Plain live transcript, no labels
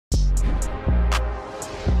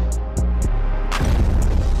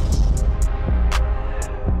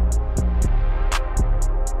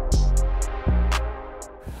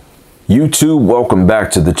YouTube, welcome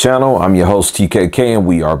back to the channel. I'm your host TKK and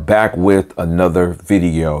we are back with another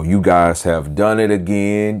video. You guys have done it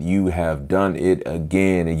again. You have done it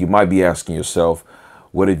again. And you might be asking yourself,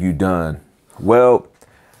 what have you done? Well,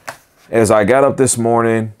 as I got up this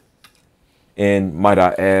morning, and might I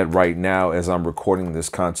add right now as I'm recording this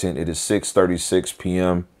content, it is 6:36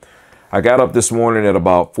 p.m. I got up this morning at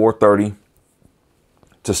about 4:30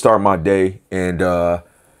 to start my day, and I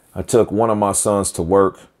took one of my sons to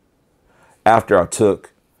work. After I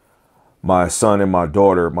took my son and my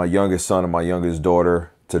daughter, my youngest son and my youngest daughter,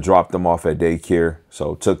 to drop them off at daycare.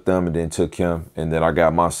 So took them and then took him. And then I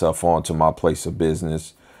got myself on to my place of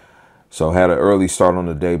business. So had an early start on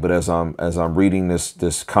the day. But as I'm reading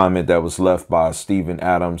this comment that was left by Stephen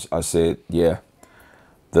Adams, I said, yeah,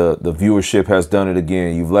 the viewership has done it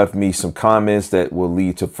again. You've left me some comments that will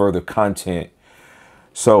lead to further content.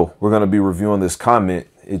 So we're going to be reviewing this comment.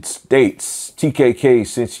 It states, TKK,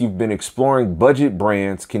 since you've been exploring budget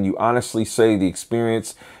brands, can you honestly say the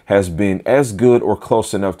experience has been as good or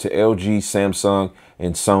close enough to LG, Samsung,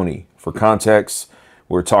 and Sony? For context,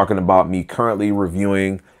 we're talking about me currently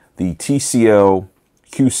reviewing the TCL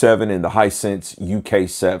Q7 and the Hisense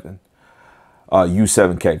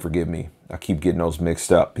U7K, forgive me. I keep getting those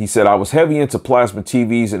mixed up. He said, I was heavy into plasma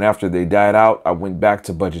TVs, and after they died out, I went back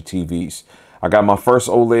to budget TVs. I got my first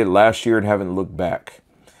OLED last year and haven't looked back.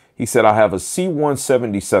 He said, I have a C1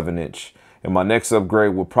 77-inch, and my next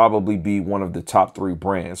upgrade will probably be one of the top 3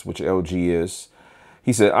 brands, which LG is.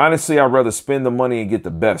 He said, honestly, I'd rather spend the money and get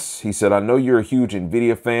the best. He said, I know you're a huge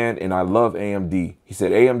NVIDIA fan, and I love AMD. He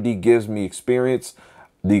said, AMD gives me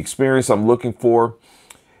the experience I'm looking for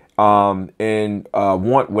and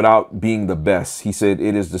want without being the best. He said,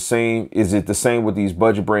 it is the same. Is it the same with these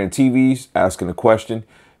budget brand TVs? Asking a question.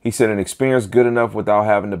 He said, an experience good enough without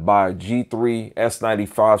having to buy a G3,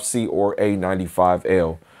 S95C, or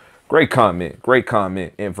A95L. Great comment. Great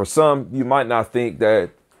comment. And for some, you might not think that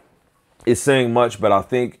it's saying much, but I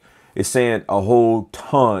think it's saying a whole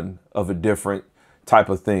ton of a different type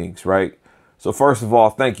of things, right? So first of all,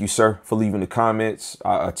 thank you, sir, for leaving the comments.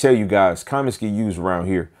 I tell you guys, comments get used around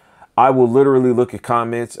here. I will literally look at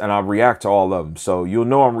comments and I react to all of them. So you'll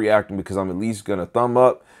know I'm reacting because I'm at least going to thumb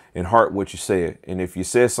up and heart what you said. And if you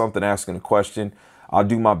said something asking a question, I'll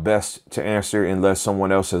do my best to answer unless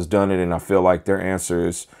someone else has done it and I feel like their answer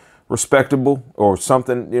is respectable or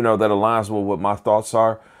something, you know, that aligns with what my thoughts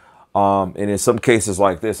are. And in some cases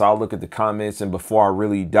like this, I'll look at the comments, and before I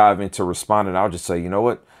really dive into responding, I'll just say, you know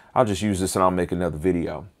what, I'll just use this and I'll make another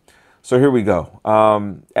video. So here we go.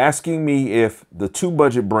 Asking me if the 2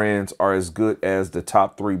 budget brands are as good as the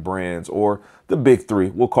top 3 brands, or the big 3.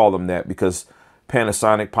 We'll call them that because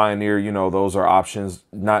Panasonic, Pioneer, you know, those are options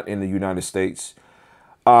not in the United States.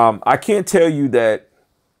 I cannot tell you that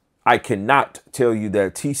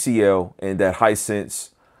TCL and that Hisense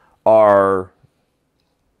are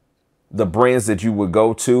the brands that you would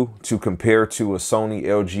go to compare to a Sony,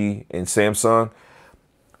 LG, and Samsung.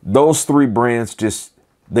 Those 3 brands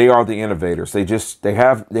they are the innovators. They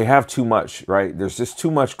have too much, right? There's just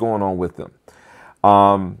too much going on with them.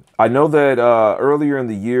 I know that earlier in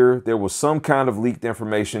the year, there was some kind of leaked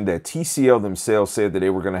information that TCL themselves said that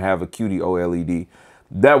they were going to have a qd-oled.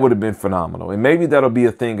 That would have been phenomenal. And maybe that'll be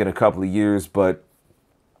a thing in a couple of years, but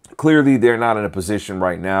clearly they're not in a position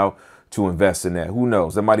right now to invest in that. Who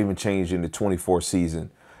knows? That might even change in the 24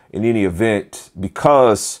 season. In any event,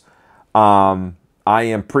 because I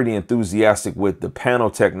am pretty enthusiastic with the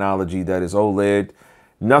panel technology that is OLED,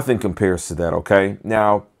 nothing compares to that, okay?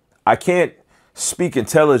 Now, I can't speak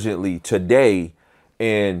intelligently today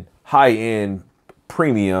in high-end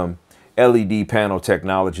premium LED panel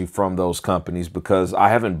technology from those companies because I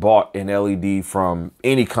haven't bought an LED from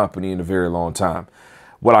any company in a very long time.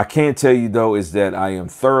 What I can tell you, though, is that I am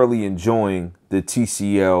thoroughly enjoying the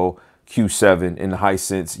TCL Q7 and the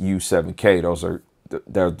Hisense U7K. Those are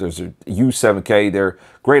U7K. They're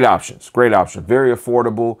great options, very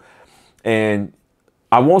affordable. And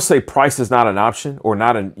I won't say price is not an option or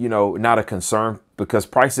not a concern, because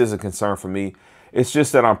price is a concern for me. It's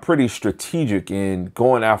just that I'm pretty strategic in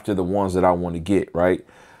going after the ones that I want to get, right?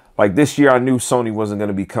 Like this year, I knew Sony wasn't going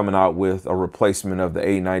to be coming out with a replacement of the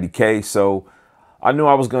A90K. So I knew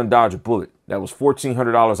I was going to dodge a bullet. That was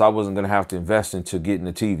 $1,400 I wasn't going to have to invest into getting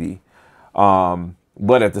a TV.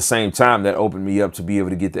 But at the same time, that opened me up to be able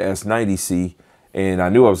to get the S90C, and I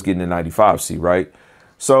knew I was getting the 95C, right?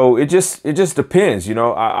 So it just depends, you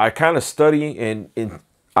know. I kind of study and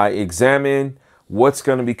I examine what's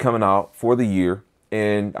going to be coming out for the year,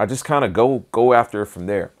 and I just kind of go after it from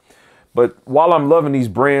there. But while I'm loving these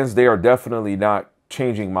brands, they are definitely not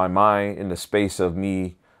changing my mind in the space of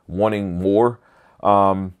me wanting more.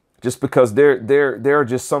 just because there are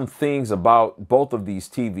just some things about both of these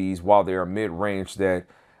TVs while they are mid-range that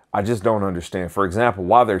I just don't understand. For example,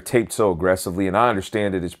 why they're taped so aggressively, and I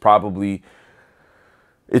understand that it's probably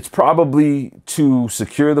to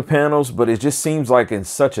secure the panels, but it just seems like in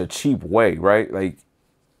such a cheap way, right? Like,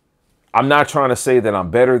 I'm not trying to say that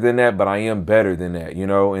I'm better than that, but I am better than that, you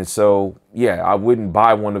know? And so, yeah, I wouldn't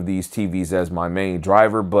buy one of these TVs as my main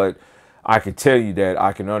driver, but I can tell you that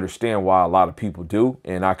I can understand why a lot of people do,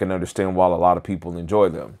 and I can understand why a lot of people enjoy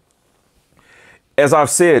them. As I've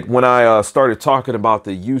said, when I started talking about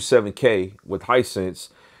the U7K with Hisense,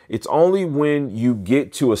 it's only when you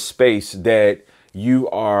get to a space that you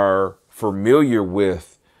are familiar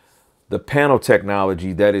with the panel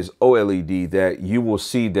technology that is OLED that you will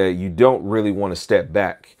see that you don't really want to step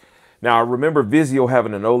back. Now, I remember Vizio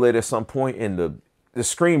having an OLED at some point, and the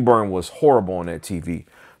screen burn was horrible on that TV.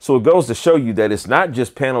 So it goes to show you that it's not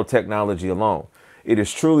just panel technology alone. It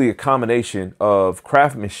is truly a combination of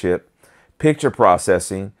craftsmanship, picture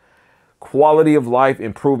processing, quality of life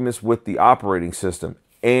improvements with the operating system,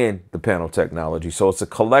 and the panel technology. So it's a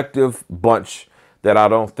collective bunch that I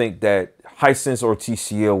don't think that Hisense or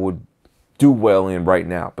TCL would do well in right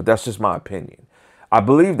now. But that's just my opinion. I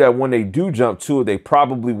believe that when they do jump to it, they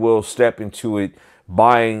probably will step into it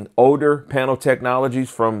buying older panel technologies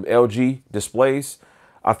from LG displays.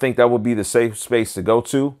 I think that would be the safe space to go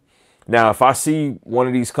to. Now, if I see one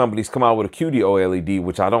of these companies come out with a qd-oled,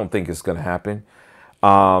 which I don't think is going to happen,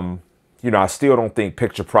 you know, I still don't think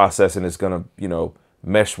picture processing is going to, you know,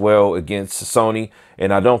 mesh well against Sony.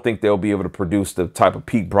 And I don't think they'll be able to produce the type of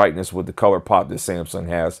peak brightness with the color pop that Samsung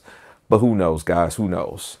has. But who knows, guys? Who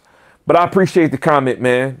knows? But I appreciate the comment,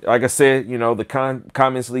 man. Like I said, you know, the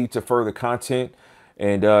comments lead to further content.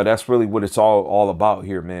 And that's really what it's all about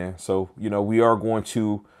here, man. So, you know, we are going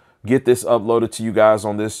to get this uploaded to you guys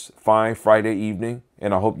on this fine Friday evening.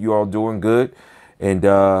 And I hope you all doing good. And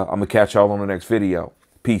I'm going to catch y'all on the next video.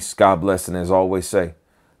 Peace, God bless, and as I always say,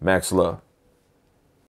 max love.